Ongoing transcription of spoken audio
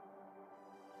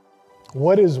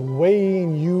What is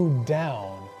weighing you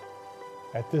down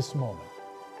at this moment?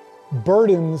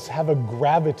 Burdens have a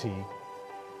gravity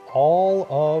all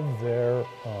of their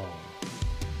own.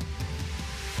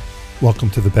 Welcome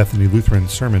to the Bethany Lutheran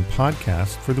Sermon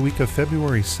Podcast for the week of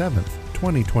February 7th,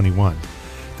 2021.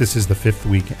 This is the fifth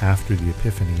week after the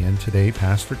Epiphany, and today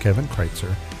Pastor Kevin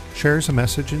Kreitzer shares a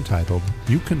message entitled,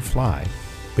 You Can Fly,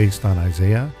 based on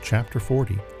Isaiah chapter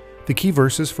 40. The key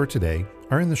verses for today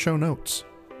are in the show notes.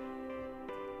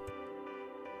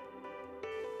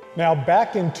 Now,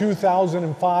 back in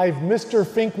 2005, Mr.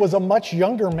 Fink was a much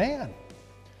younger man.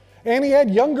 And he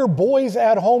had younger boys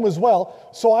at home as well.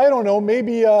 So I don't know,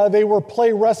 maybe they were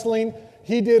play wrestling.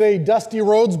 He did a Dusty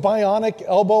Rhodes bionic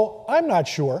elbow. I'm not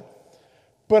sure.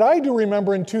 But I do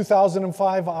remember in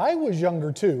 2005, I was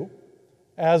younger too,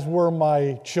 as were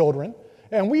my children.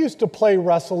 And we used to play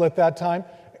wrestle at that time.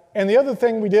 And the other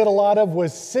thing we did a lot of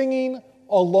was singing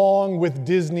along with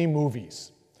Disney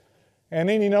movies. And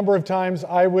any number of times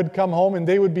I would come home and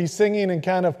they would be singing and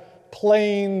kind of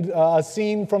playing a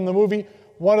scene from the movie.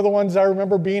 One of the ones I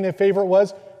remember being a favorite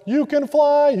was, You can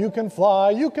fly, you can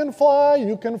fly, you can fly,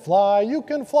 you can fly, you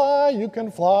can fly, you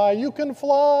can fly, you can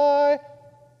fly.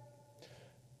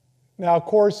 Now, of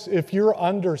course, if you're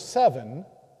under 7,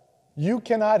 you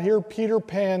cannot hear Peter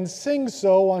Pan sing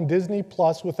so on Disney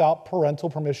Plus without parental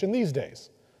permission these days.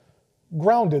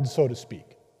 Grounded, so to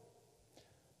speak.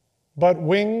 But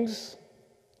wings,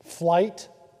 flight,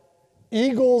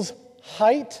 eagle's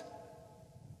height,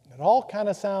 it all kind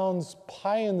of sounds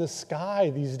pie in the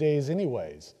sky these days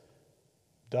anyways,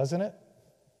 doesn't it?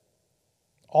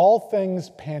 All things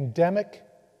pandemic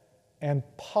and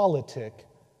politic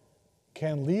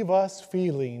can leave us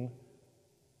feeling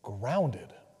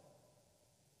grounded.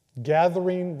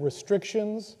 Gathering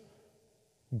restrictions,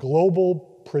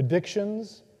 global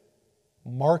predictions,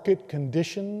 market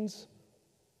conditions,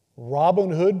 Robin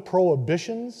Hood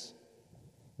prohibitions,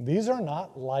 these are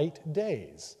not light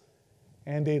days.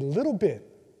 And a little bit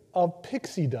of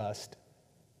pixie dust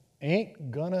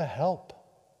ain't gonna help.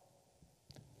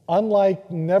 Unlike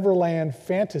Neverland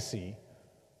fantasy,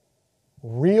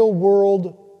 real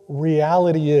world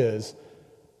reality is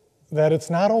that it's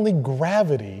not only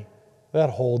gravity that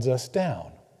holds us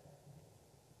down.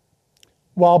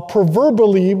 While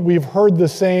proverbially we've heard the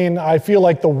saying, I feel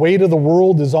like the weight of the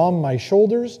world is on my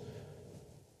shoulders,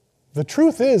 the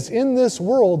truth is, in this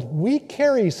world, we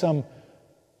carry some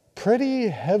pretty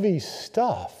heavy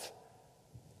stuff,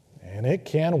 and it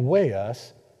can weigh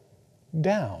us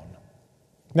down.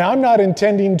 Now, I'm not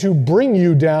intending to bring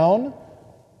you down,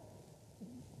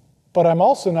 but I'm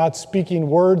also not speaking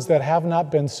words that have not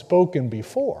been spoken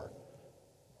before,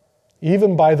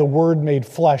 even by the Word made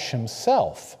flesh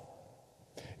himself.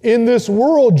 In this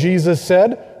world, Jesus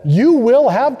said, you will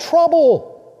have trouble.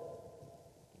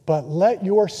 But let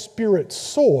your spirit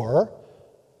soar.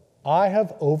 I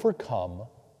have overcome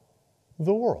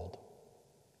the world.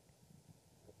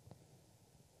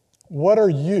 What are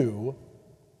you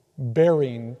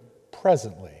bearing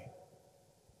presently?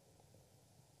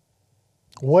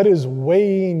 What is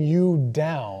weighing you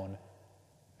down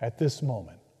at this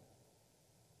moment?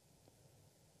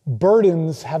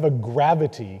 Burdens have a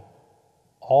gravity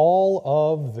all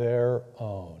of their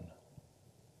own.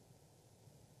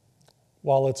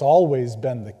 While it's always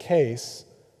been the case,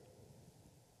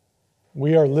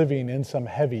 we are living in some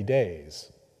heavy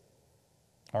days,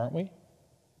 aren't we?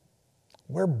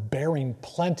 We're bearing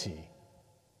plenty,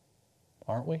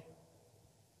 aren't we?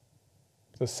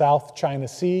 The South China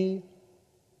Sea,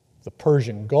 the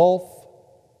Persian Gulf,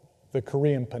 the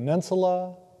Korean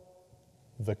Peninsula,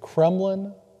 the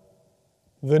Kremlin.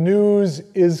 The news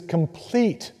is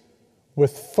complete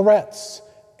with threats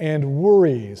and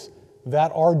worries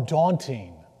that are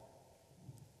daunting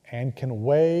and can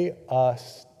weigh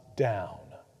us down.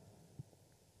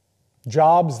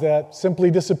 Jobs that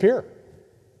simply disappear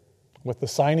with the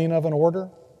signing of an order,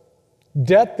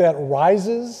 debt that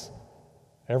rises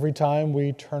every time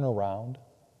we turn around,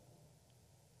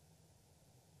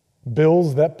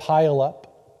 bills that pile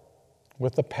up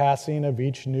with the passing of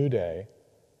each new day,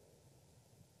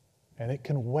 and it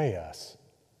can weigh us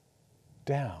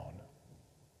down.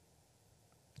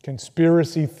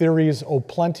 Conspiracy theories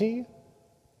aplenty,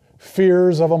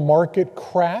 fears of a market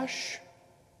crash.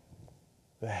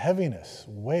 The heaviness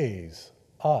weighs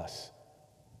us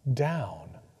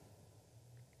down.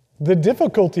 The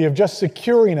difficulty of just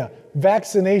securing a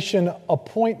vaccination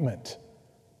appointment,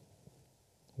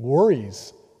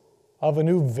 worries of a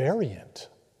new variant,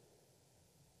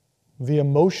 the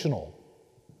emotional,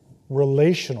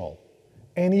 relational,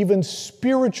 and even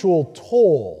spiritual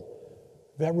toll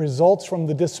that results from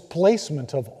the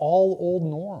displacement of all old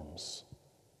norms,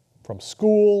 from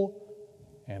school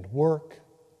and work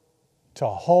to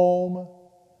home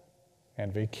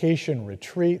and vacation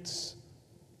retreats,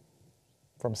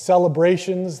 from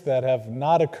celebrations that have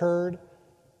not occurred,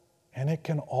 and it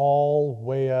can all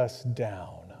weigh us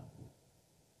down.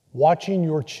 Watching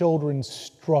your children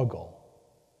struggle,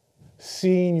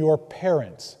 seeing your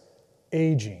parents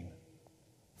aging,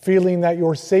 feeling that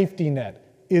your safety net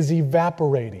is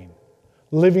evaporating,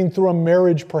 living through a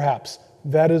marriage perhaps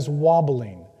that is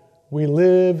wobbling. We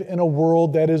live in a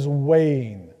world that is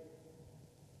weighing.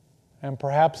 And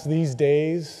perhaps these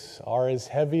days are as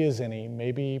heavy as any,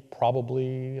 maybe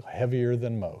probably heavier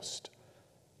than most.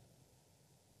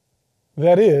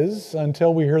 That is,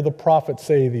 until we hear the prophet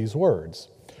say these words.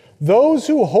 Those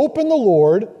who hope in the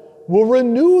Lord will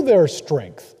renew their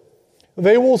strength.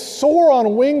 They will soar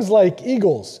on wings like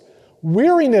eagles.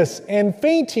 Weariness and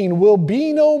fainting will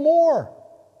be no more.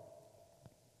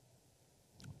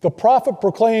 The prophet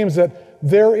proclaims that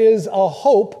there is a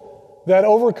hope that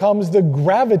overcomes the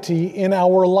gravity in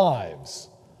our lives,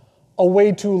 a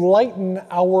way to lighten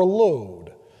our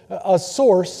load, a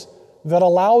source that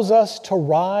allows us to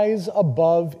rise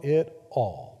above it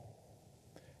all.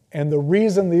 And the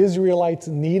reason the Israelites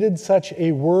needed such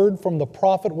a word from the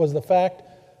prophet was the fact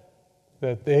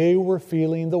that they were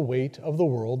feeling the weight of the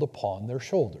world upon their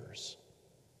shoulders.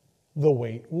 The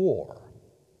weight wore.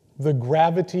 The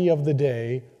gravity of the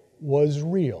day was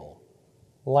real.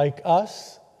 Like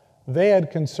us, they had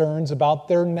concerns about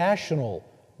their national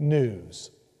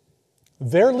news.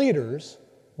 Their leaders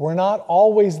were not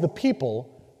always the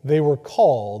people they were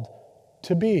called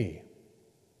to be.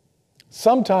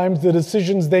 Sometimes the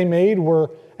decisions they made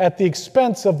were at the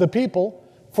expense of the people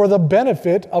for the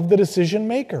benefit of the decision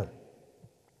maker.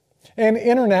 And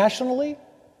internationally,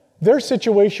 their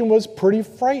situation was pretty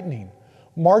frightening.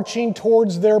 Marching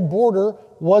towards their border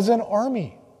was an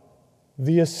army.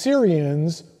 The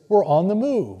Assyrians were on the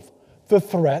move. The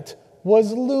threat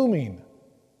was looming.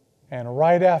 And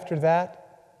right after that,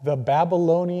 the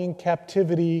Babylonian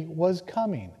captivity was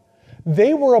coming.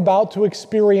 They were about to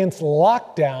experience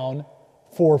lockdown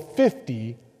for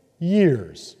 50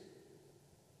 years.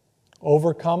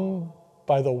 Overcome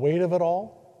by the weight of it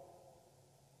all,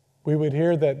 we would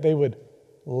hear that they would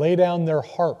lay down their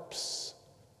harps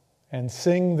and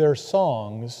sing their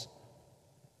songs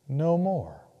no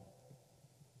more.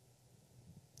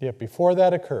 Yet before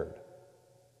that occurred,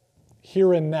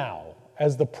 here and now,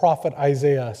 as the prophet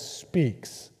Isaiah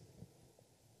speaks,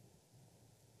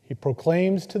 he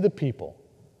proclaims to the people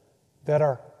that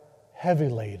are heavy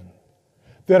laden,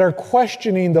 that are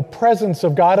questioning the presence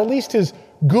of God, at least His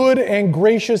good and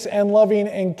gracious and loving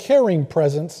and caring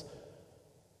presence,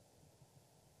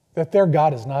 that their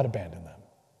God has not abandoned them.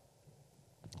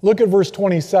 Look at verse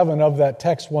 27 of that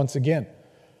text once again.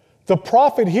 The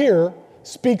prophet here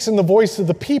speaks in the voice of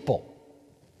the people.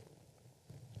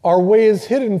 Our way is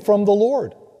hidden from the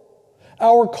Lord.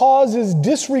 Our cause is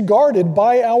disregarded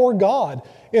by our God.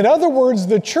 In other words,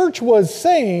 the church was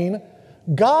saying,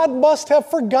 God must have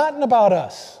forgotten about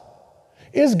us.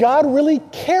 Is God really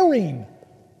caring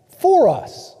for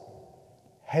us?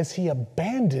 Has He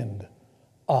abandoned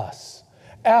us?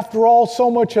 After all, so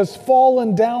much has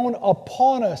fallen down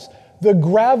upon us. The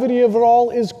gravity of it all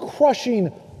is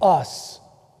crushing us.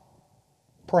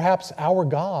 Perhaps our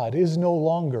God is no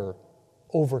longer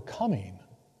overcoming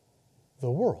the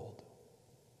world.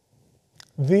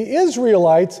 The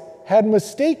Israelites had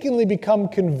mistakenly become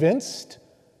convinced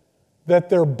that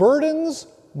their burdens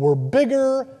were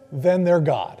bigger than their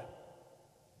God.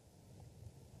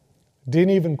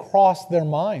 Didn't even cross their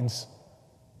minds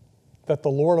that the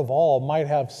Lord of all might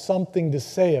have something to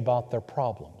say about their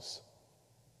problems.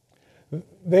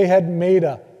 They had made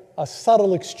a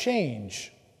subtle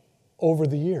exchange over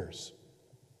the years.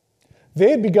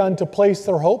 They had begun to place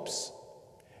their hopes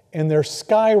in their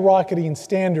skyrocketing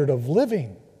standard of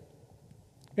living,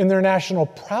 in their national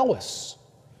prowess,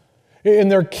 in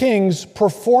their king's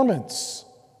performance,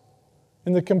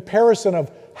 in the comparison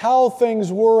of how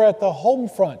things were at the home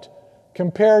front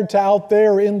compared to out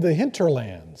there in the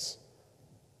hinterlands.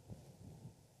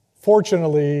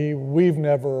 Fortunately, we've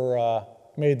never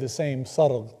made the same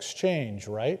subtle exchange,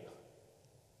 right?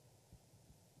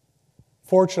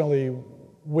 Fortunately,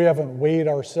 we haven't weighed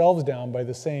ourselves down by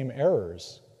the same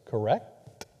errors,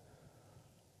 correct?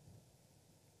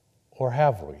 Or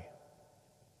have we?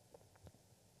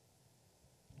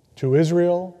 To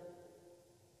Israel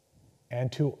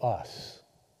and to us,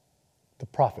 the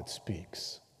prophet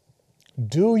speaks.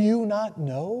 Do you not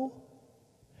know?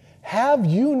 Have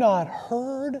you not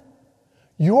heard?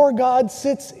 Your God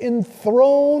sits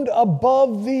enthroned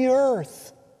above the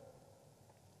earth.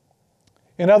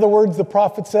 In other words, the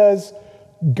prophet says,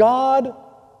 God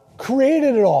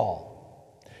created it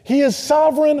all. He is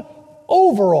sovereign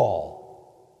over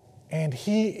all. And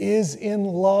He is in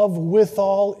love with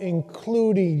all,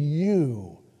 including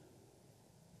you,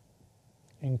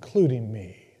 including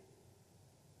me.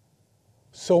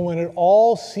 So when it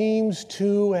all seems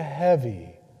too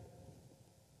heavy,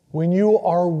 when you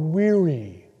are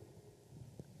weary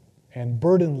and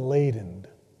burden-laden,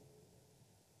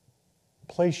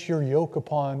 place His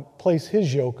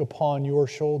yoke upon your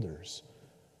shoulders.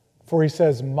 For He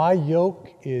says, my yoke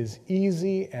is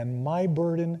easy and my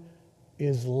burden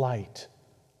is light.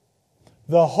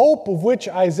 The hope of which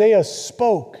Isaiah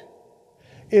spoke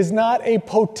is not a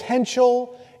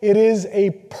potential, it is a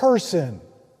person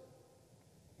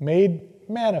made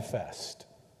manifest,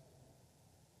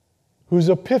 whose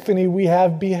epiphany we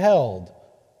have beheld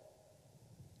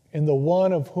in the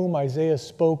one of whom Isaiah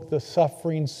spoke, the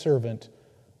suffering servant,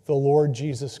 the Lord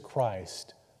Jesus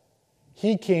Christ.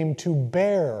 He came to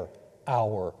bear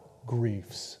our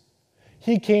griefs.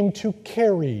 He came to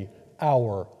carry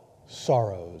our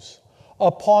sorrows.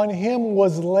 Upon Him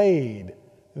was laid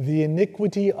the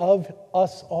iniquity of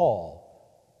us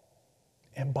all,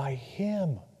 and by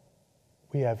Him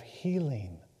we have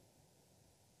healing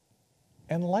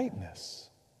and lightness.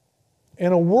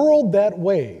 In a world that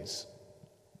weighs,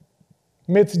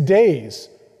 amidst days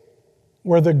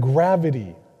where the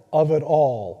gravity of it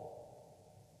all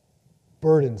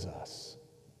burdens us,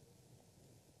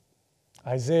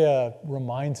 Isaiah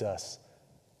reminds us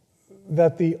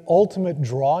that the ultimate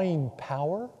drawing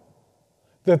power,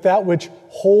 that which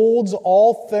holds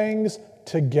all things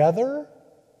together,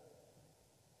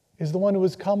 is the one who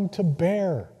has come to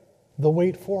bear the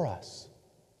weight for us,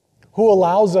 who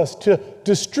allows us to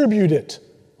distribute it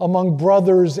among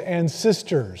brothers and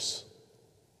sisters,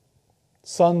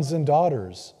 sons and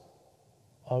daughters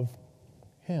of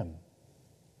Him,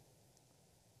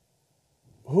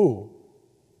 who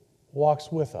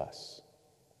walks with us,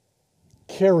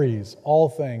 carries all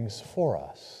things for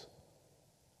us,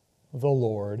 the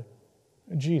Lord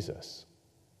Jesus.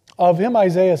 Of Him,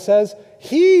 Isaiah says,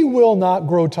 He will not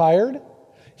grow tired.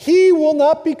 He will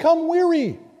not become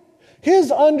weary. His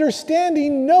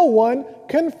understanding no one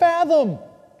can fathom.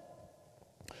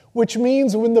 Which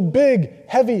means when the big,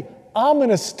 heavy,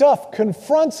 ominous stuff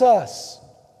confronts us,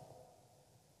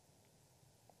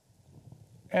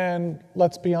 and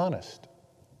let's be honest,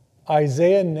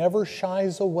 Isaiah never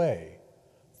shies away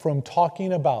from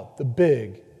talking about the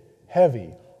big,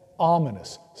 heavy,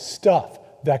 ominous stuff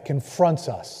that confronts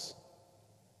us.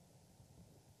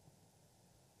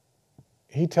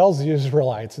 He tells the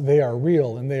Israelites they are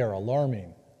real and they are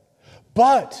alarming.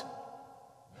 But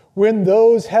when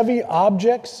those heavy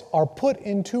objects are put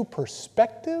into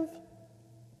perspective,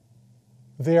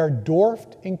 they are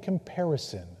dwarfed in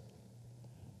comparison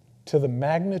to the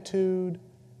magnitude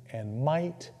and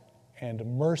might and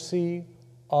mercy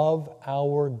of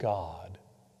our God,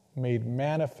 made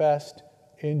manifest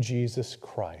in Jesus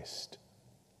Christ.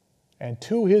 And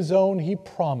to His own He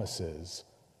promises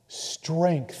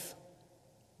strength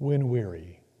when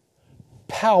weary,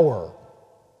 power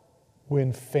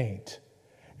when faint,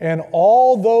 and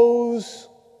all those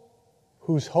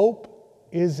whose hope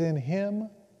is in Him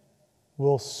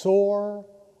will soar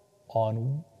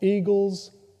on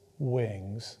eagle's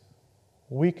wings.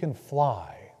 We can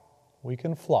fly, we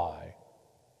can fly,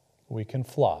 we can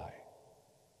fly.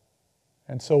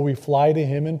 And so we fly to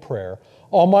Him in prayer.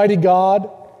 Almighty God,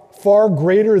 far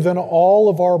greater than all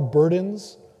of our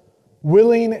burdens,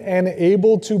 willing and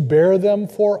able to bear them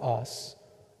for us,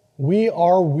 we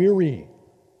are weary.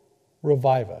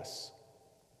 Revive us.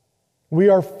 We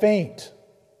are faint.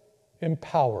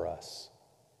 Empower us.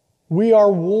 We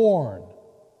are worn.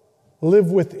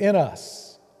 Live within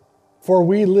us. For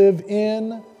we live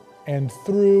in and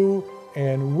through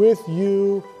and with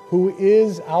You, who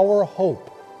is our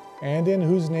hope, and in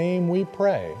whose name we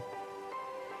pray.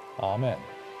 Amen.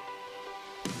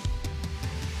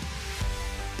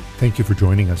 Thank you for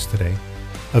joining us today.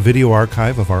 A video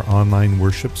archive of our online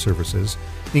worship services,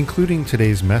 including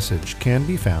today's message, can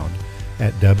be found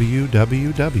at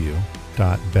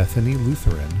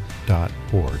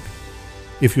www.bethanylutheran.org.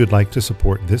 If you would like to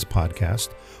support this podcast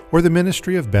or the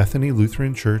ministry of Bethany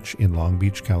Lutheran Church in Long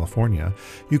Beach, California,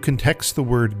 you can text the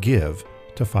word GIVE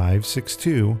to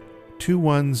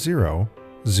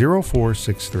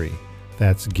 562-210-0463.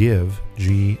 That's GIVE,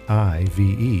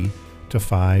 G-I-V-E, to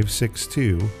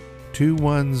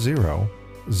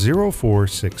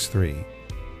 562-210-0463.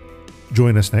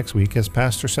 Join us next week as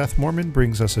Pastor Seth Mormon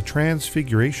brings us a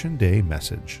Transfiguration Day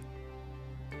message.